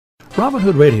Robin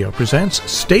Hood Radio presents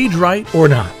Stage Right or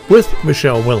Not with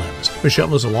Michele Willens.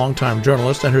 Michele is a longtime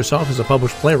journalist and herself is a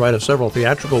published playwright of several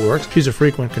theatrical works. She's a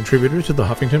frequent contributor to the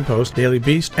Huffington Post, Daily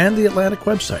Beast, and the Atlantic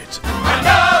websites.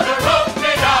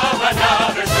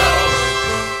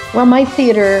 Well, my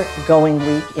theater-going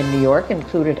week in New York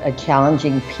included a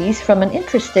challenging piece from an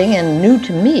interesting and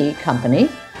new-to-me company,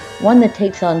 one that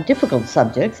takes on difficult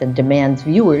subjects and demands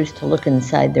viewers to look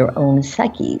inside their own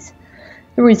psyches.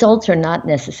 The results are not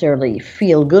necessarily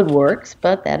feel-good works,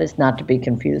 but that is not to be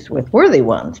confused with worthy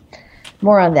ones.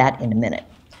 More on that in a minute.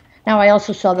 Now, I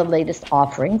also saw the latest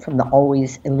offering from the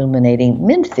always illuminating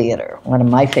Mint Theater, one of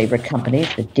my favorite companies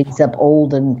that digs up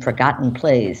old and forgotten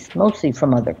plays, mostly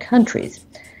from other countries.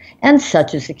 And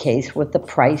such is the case with The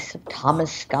Price of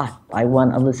Thomas Scott by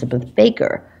one Elizabeth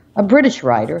Baker, a British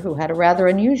writer who had a rather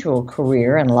unusual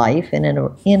career and life in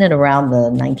and around the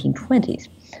 1920s.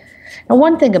 Now,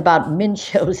 one thing about Mint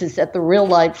shows is that the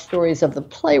real-life stories of the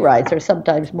playwrights are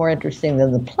sometimes more interesting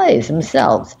than the plays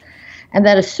themselves. And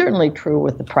that is certainly true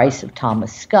with The Price of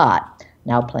Thomas Scott,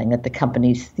 now playing at the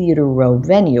company's Theater Row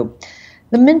venue.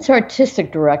 The Mint's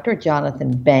artistic director,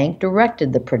 Jonathan Bank,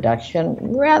 directed the production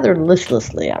rather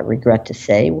listlessly, I regret to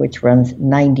say, which runs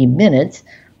 90 minutes,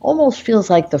 almost feels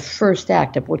like the first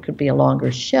act of what could be a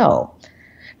longer show.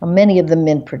 Now, many of the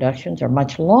Mint productions are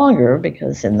much longer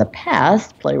because in the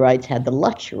past, playwrights had the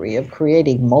luxury of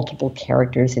creating multiple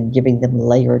characters and giving them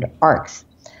layered arcs.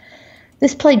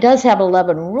 This play does have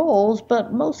 11 roles,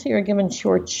 but mostly are given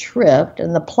short shrift,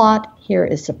 and the plot here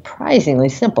is surprisingly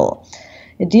simple.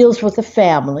 It deals with a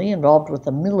family involved with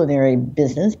a millinery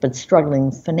business but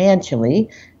struggling financially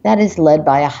that is led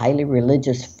by a highly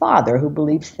religious father who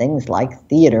believes things like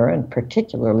theater, and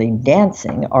particularly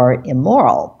dancing, are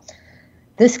immoral.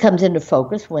 This comes into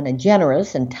focus when a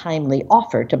generous and timely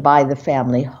offer to buy the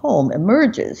family home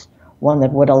emerges, one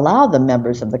that would allow the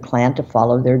members of the clan to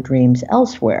follow their dreams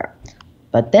elsewhere.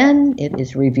 But then it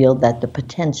is revealed that the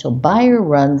potential buyer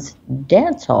runs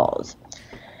dance halls.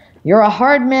 "You're a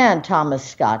hard man, Thomas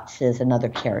Scott," says another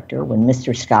character when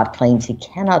Mr. Scott claims he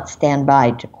cannot stand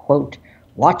by to, quote,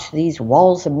 "watch these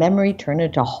walls of memory turn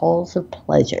into halls of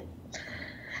pleasure."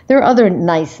 There are other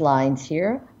nice lines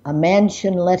here. "A man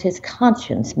shouldn't let his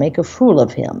conscience make a fool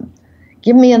of him.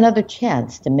 Give me another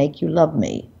chance to make you love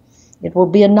me. It will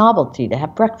be a novelty to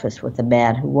have breakfast with a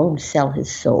man who won't sell his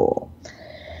soul."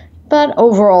 But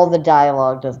overall, the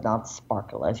dialogue does not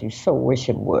sparkle as you so wish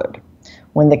it would.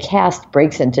 When the cast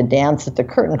breaks into dance at the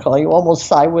curtain call, you almost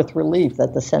sigh with relief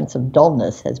that the sense of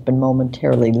dullness has been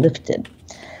momentarily lifted.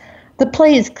 The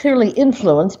play is clearly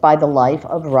influenced by the life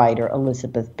of writer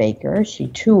Elizabeth Baker. She,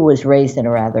 too, was raised in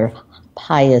a rather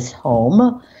pious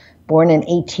home. Born in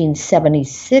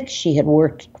 1876, she had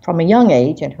worked from a young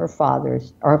age in her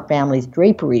family's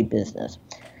drapery business.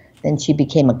 Then she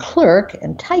became a clerk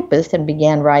and typist and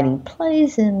began writing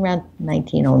plays in around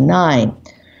 1909.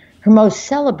 Her most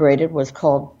celebrated was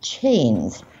called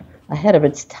Chains. Ahead of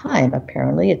its time,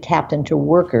 apparently, it tapped into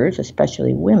workers,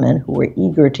 especially women, who were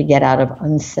eager to get out of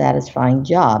unsatisfying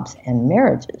jobs and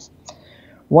marriages.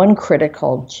 One critic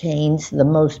called Chains the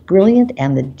most brilliant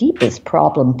and the deepest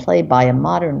problem play by a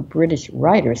modern British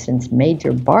writer since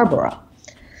Major Barbara.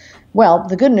 Well,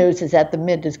 the good news is that the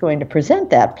Mint is going to present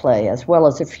that play, as well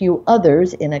as a few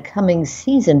others, in a coming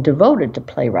season devoted to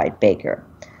playwright Baker.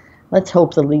 Let's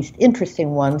hope the least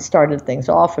interesting ones started things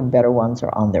off and better ones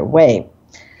are on their way.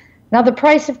 Now, The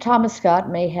Price of Thomas Scott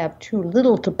may have too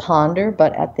little to ponder,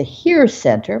 but at the Here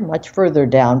Center, much further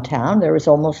downtown, there is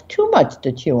almost too much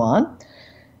to chew on.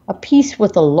 A piece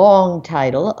with a long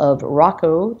title of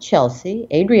Rocco, Chelsea,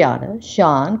 Adriana,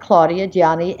 Sean, Claudia,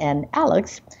 Gianni, and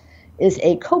Alex is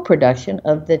a co-production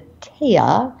of the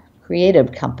Thea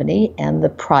Creative Company and the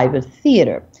Private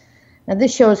Theater. Now,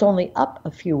 this show is only up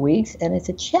a few weeks, and it's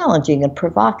a challenging and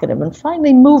provocative and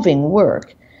finally moving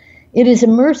work. It is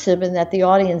immersive in that the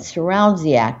audience surrounds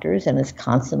the actors and is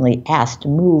constantly asked to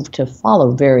move to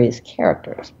follow various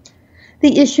characters.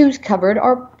 The issues covered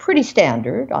are pretty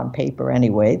standard, on paper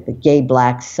anyway: the gay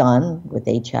black son with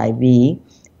HIV,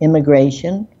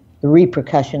 immigration, the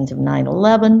repercussions of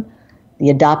 9/11, the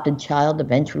adopted child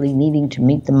eventually needing to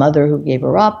meet the mother who gave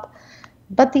her up.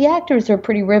 But the actors are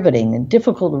pretty riveting and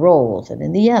difficult roles, and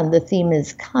in the end, the theme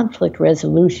is conflict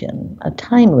resolution, a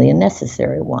timely and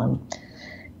necessary one.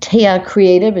 Thea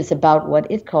Creative is about what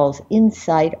it calls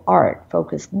inside art,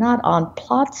 focused not on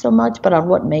plot so much, but on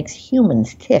what makes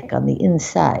humans tick on the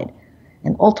inside.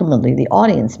 And ultimately, the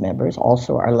audience members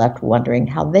also are left wondering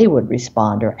how they would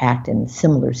respond or act in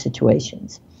similar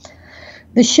situations.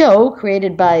 The show,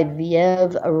 created by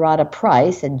Viev Arata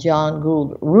Price and John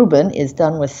Gould Rubin, is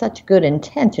done with such good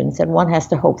intentions that one has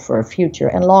to hope for a future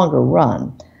and longer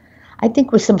run. I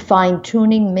think with some fine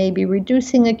tuning, maybe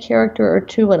reducing a character or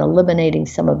two and eliminating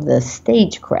some of the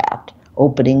stagecraft,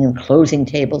 opening and closing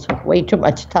tables with way too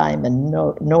much time and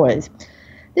noise.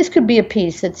 This could be a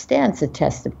piece that stands the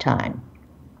test of time.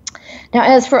 Now,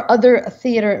 as for other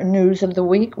theater news of the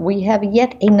week, we have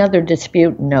yet another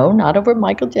dispute. No, not over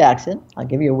Michael Jackson. I'll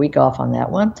give you a week off on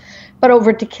that one. But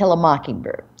over To Kill a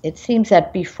Mockingbird. It seems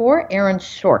that before Aaron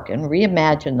Sorkin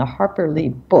reimagined the Harper Lee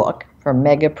book for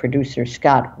mega producer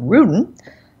Scott Rudin,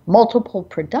 multiple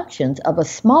productions of a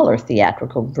smaller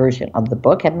theatrical version of the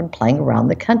book had been playing around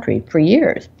the country for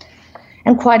years.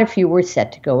 And quite a few were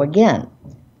set to go again.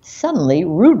 Suddenly,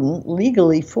 Rudin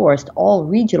legally forced all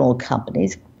regional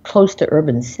companies close to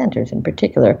urban centers in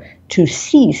particular, to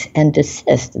cease and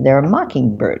desist their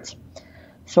mockingbirds.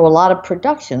 So a lot of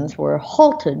productions were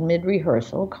halted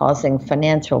mid-rehearsal, causing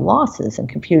financial losses and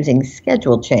confusing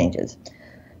schedule changes.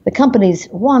 The companies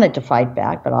wanted to fight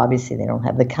back, but obviously they don't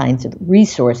have the kinds of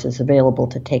resources available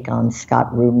to take on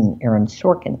Scott Rudin and Aaron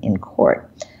Sorkin in court.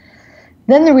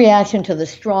 Then the reaction to the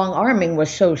strong arming was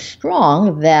so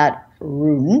strong that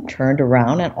Rudin turned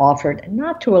around and offered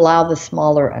not to allow the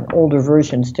smaller and older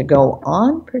versions to go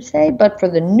on, per se, but for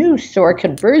the new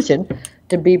Sorkin version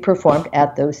to be performed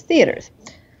at those theaters.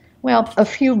 Well, a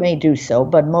few may do so,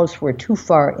 but most were too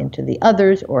far into the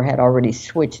others or had already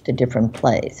switched to different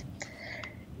plays.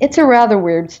 It's a rather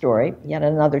weird story, yet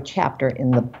another chapter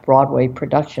in the Broadway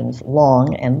production's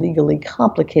long and legally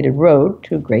complicated road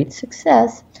to great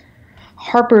success.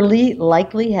 Harper Lee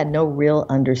likely had no real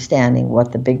understanding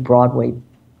what the big Broadway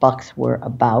bucks were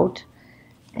about.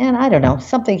 And I don't know,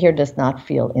 something here does not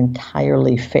feel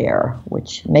entirely fair,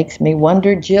 which makes me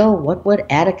wonder, Jill, what would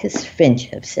Atticus Finch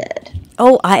have said?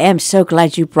 Oh, I am so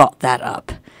glad you brought that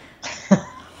up.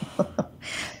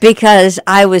 Because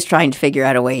I was trying to figure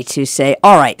out a way to say,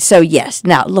 all right, so yes,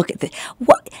 now look at this.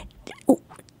 What?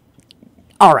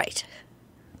 All right.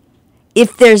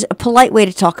 If there's a polite way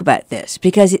to talk about this,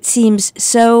 because it seems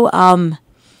so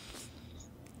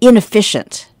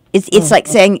inefficient. It's like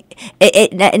saying,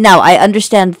 now I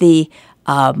understand the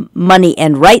money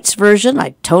and rights version.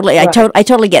 I totally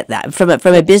get that. From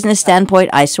a business standpoint,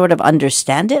 I sort of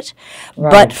understand it.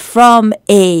 Right. But from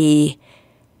a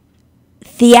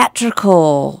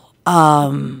theatrical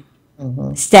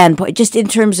standpoint, just in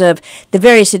terms of the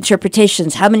various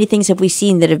interpretations, how many things have we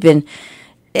seen that have been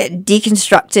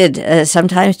deconstructed,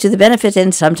 sometimes to the benefit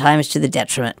and sometimes to the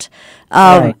detriment.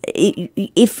 Right.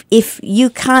 If you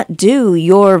can't do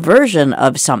your version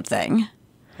of something,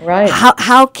 right?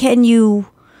 How can you?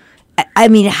 I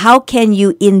mean, how can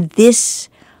you in this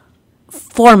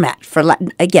format for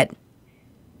again?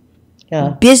 Yeah.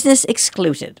 Business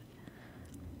excluded.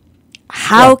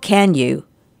 How can you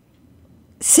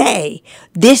say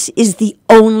this is the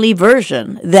only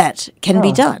version that can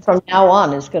be done? From now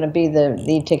on, it's going to be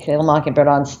the To Kill a Mockingbird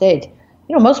on stage.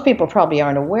 You know, most people probably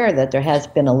aren't aware that there has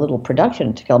been a little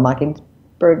production To Kill a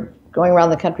Mockingbird going around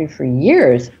the country for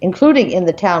years, including in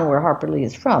the town where Harper Lee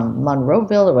is from,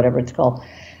 Monroeville or whatever it's called.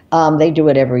 They do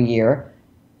it every year.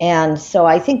 And so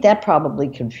I think that probably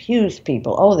confused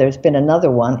people. Oh, there's been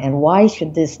another one, and why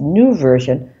should this new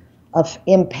version of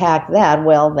impact that?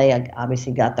 Well, they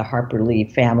obviously got the Harper Lee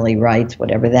family rights,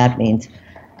 whatever that means.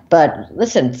 But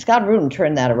listen, Scott Rudin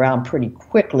turned that around pretty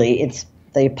quickly.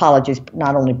 The apology's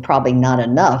not only probably not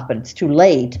enough, but it's too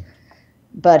late.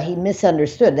 But he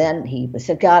misunderstood. Then he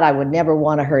said, God, I would never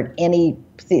want to hurt any,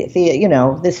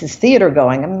 this is theater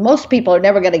going. I mean, most people are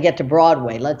never going to get to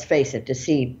Broadway, let's face it, to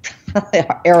see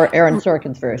Aaron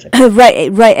Sorkin's version.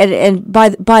 Right. And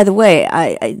by the way,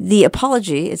 the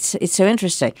apology, it's so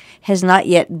interesting, has not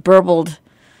yet burbled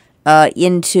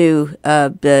into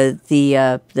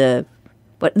the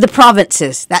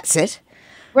provinces. That's it.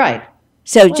 Right.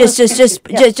 So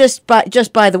just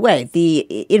by the way,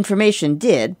 the information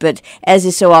did, but as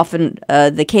is so often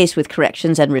the case with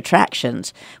corrections and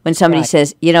retractions, when somebody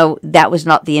says, that was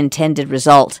not the intended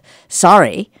result,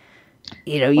 sorry,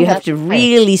 you have to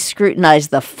really scrutinize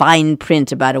the fine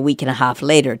print about a week and a half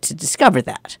later to discover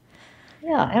that.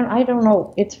 Yeah, and I don't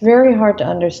know, it's very hard to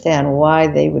understand why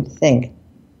they would think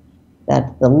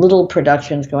that the little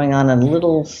productions going on in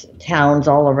little towns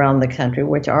all around the country,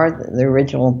 which are the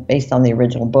original, based on the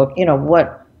original book,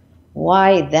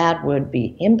 why that would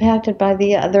be impacted by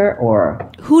the other,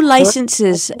 or who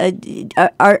licenses?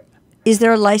 Is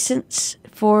there a license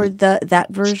for that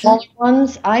version? Small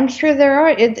ones, I'm sure there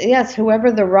are. Yes,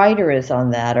 whoever the writer is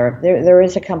on that, or there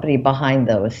is a company behind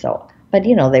those. So But,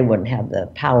 you know, they wouldn't have the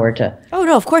power to. Oh,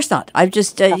 no, of course not. I've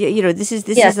just, you know, this is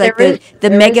Yes, like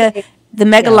the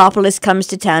megalopolis comes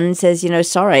to town and says, you know,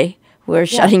 sorry, we're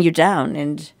shutting you down.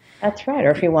 And that's right.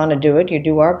 Or if you want to do it, you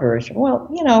do our version. Well,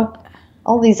 you know,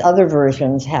 all these other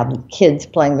versions have kids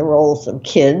playing the roles of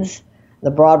kids.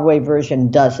 The Broadway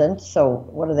version doesn't. So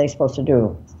what are they supposed to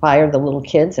do? Fire the little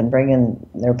kids and bring in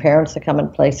their parents to come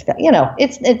and play? You know,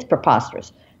 it's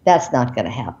preposterous. That's not going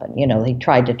to happen. You know, they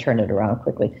tried to turn it around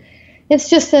quickly. It's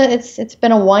just it's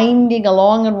been a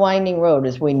long and winding road,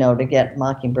 as we know, to get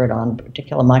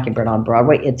particular Mockingbird on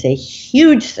Broadway. It's a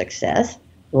huge success,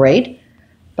 great,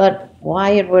 but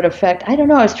why it would affect, I don't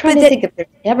know. I was trying to think if there's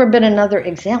ever been another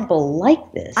example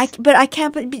like this. I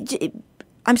can't.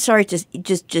 I'm sorry to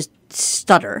just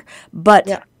stutter,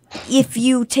 but if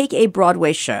you take a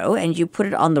Broadway show and you put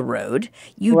it on the road,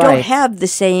 you don't have the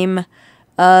same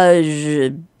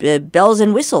bells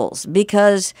and whistles,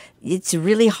 because it's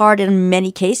really hard in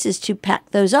many cases to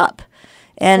pack those up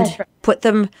and put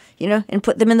them, you know, and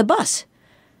put them in the bus.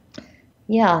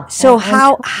 Yeah. So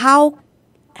how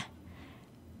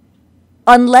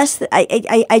unless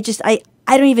I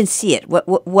don't even see it.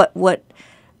 What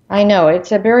I know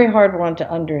it's a very hard one to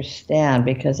understand,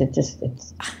 because it's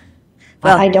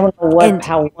well, I don't know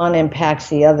how one impacts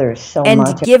the other so much.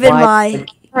 And given my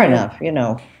enough, you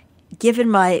know. Given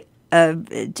my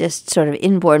just sort of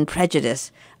inborn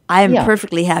prejudice, I am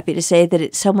perfectly happy to say that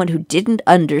it's someone who didn't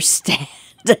understand.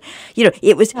 You know,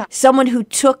 it was someone who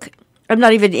took, I'm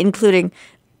not even including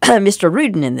Mr.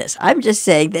 Rudin in this. I'm just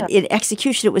saying that in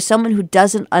execution, it was someone who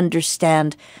doesn't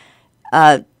understand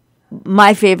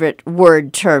my favorite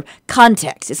term,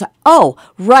 context. It's like, oh,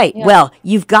 right, well,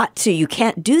 you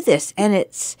can't do this. And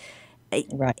it's...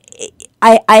 Right.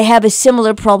 I have a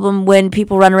similar problem when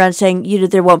people run around saying, you know,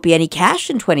 there won't be any cash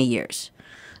in 20 years.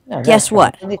 No, guess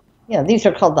what? Yeah, these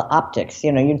are called the optics.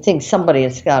 You know, you'd think somebody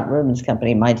at Scott Rubin's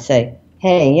company might say,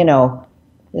 hey, you know,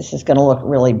 this is going to look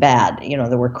really bad. You know,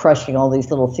 that we're crushing all these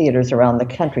little theaters around the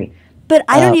country. But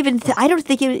I don't even, I don't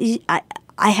think it,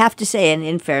 I have to say, and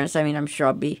in fairness, I mean, I'm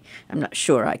not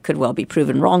sure, I could well be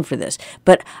proven wrong for this,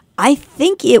 but I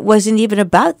think it wasn't even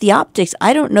about the optics.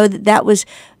 I don't know that was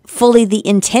fully the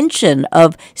intention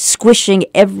of squishing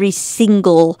every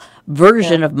single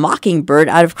version of Mockingbird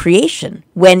out of creation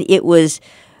when it was,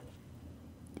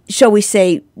 shall we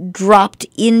say, dropped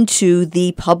into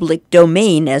the public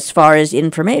domain as far as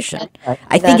information.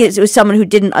 I think it was someone who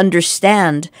didn't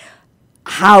understand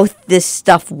how this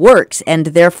stuff works and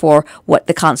therefore what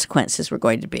the consequences were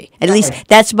going to be. At least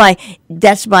that's my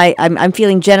I'm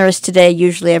feeling generous today.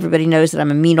 Usually everybody knows that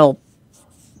I'm a mean old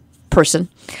person,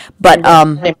 but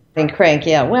crank,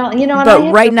 well, you know,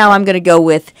 but right now I'm going to go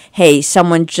with, hey,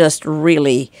 someone just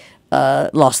really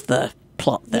lost the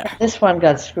plot there. This one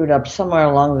got screwed up somewhere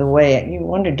along the way. You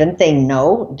wonder, didn't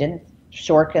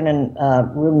Sorkin and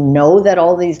Rubin know that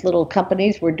all these little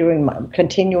companies were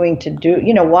continuing to do,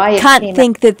 you know, why? Can't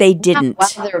think that they didn't.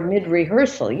 While they're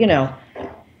mid-rehearsal, you know.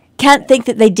 Can't think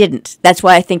that they didn't. That's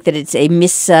why I think that it's a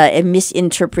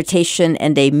misinterpretation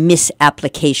and a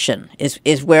misapplication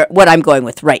is what I'm going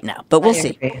with right now. But we'll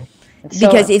see.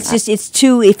 Because it's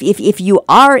too, if you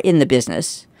are in the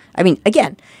business, I mean,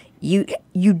 again, you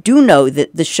do know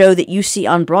that the show that you see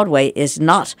on Broadway is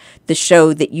not the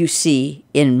show that you see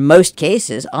in most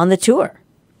cases on the tour.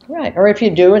 Right. Or if you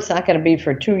do, it's not going to be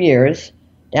for 2 years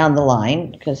down the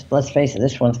line, because let's face it,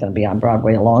 this one's going to be on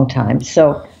Broadway a long time.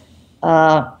 So,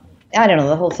 I don't know,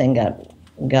 the whole thing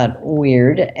got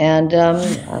weird. And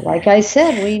like I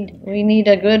said, we need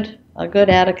a good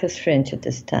Atticus Finch at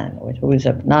this time, who's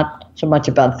not so much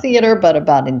about theater, but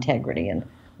about integrity. And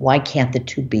why can't the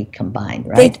two be combined,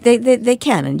 right? They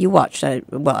can, and you watch.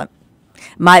 Well,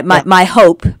 my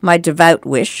hope, my devout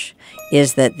wish,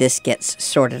 is that this gets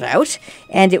sorted out,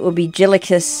 and it will be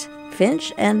Gillicus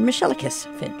Finch and Michelicus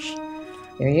Finch.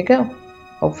 There you go.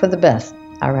 Hope for the best.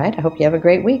 All right, I hope you have a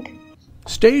great week.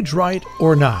 Stage Right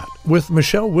or Not with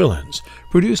Michele Willens,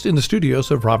 produced in the studios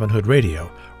of Robin Hood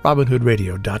Radio,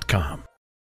 robinhoodradio.com.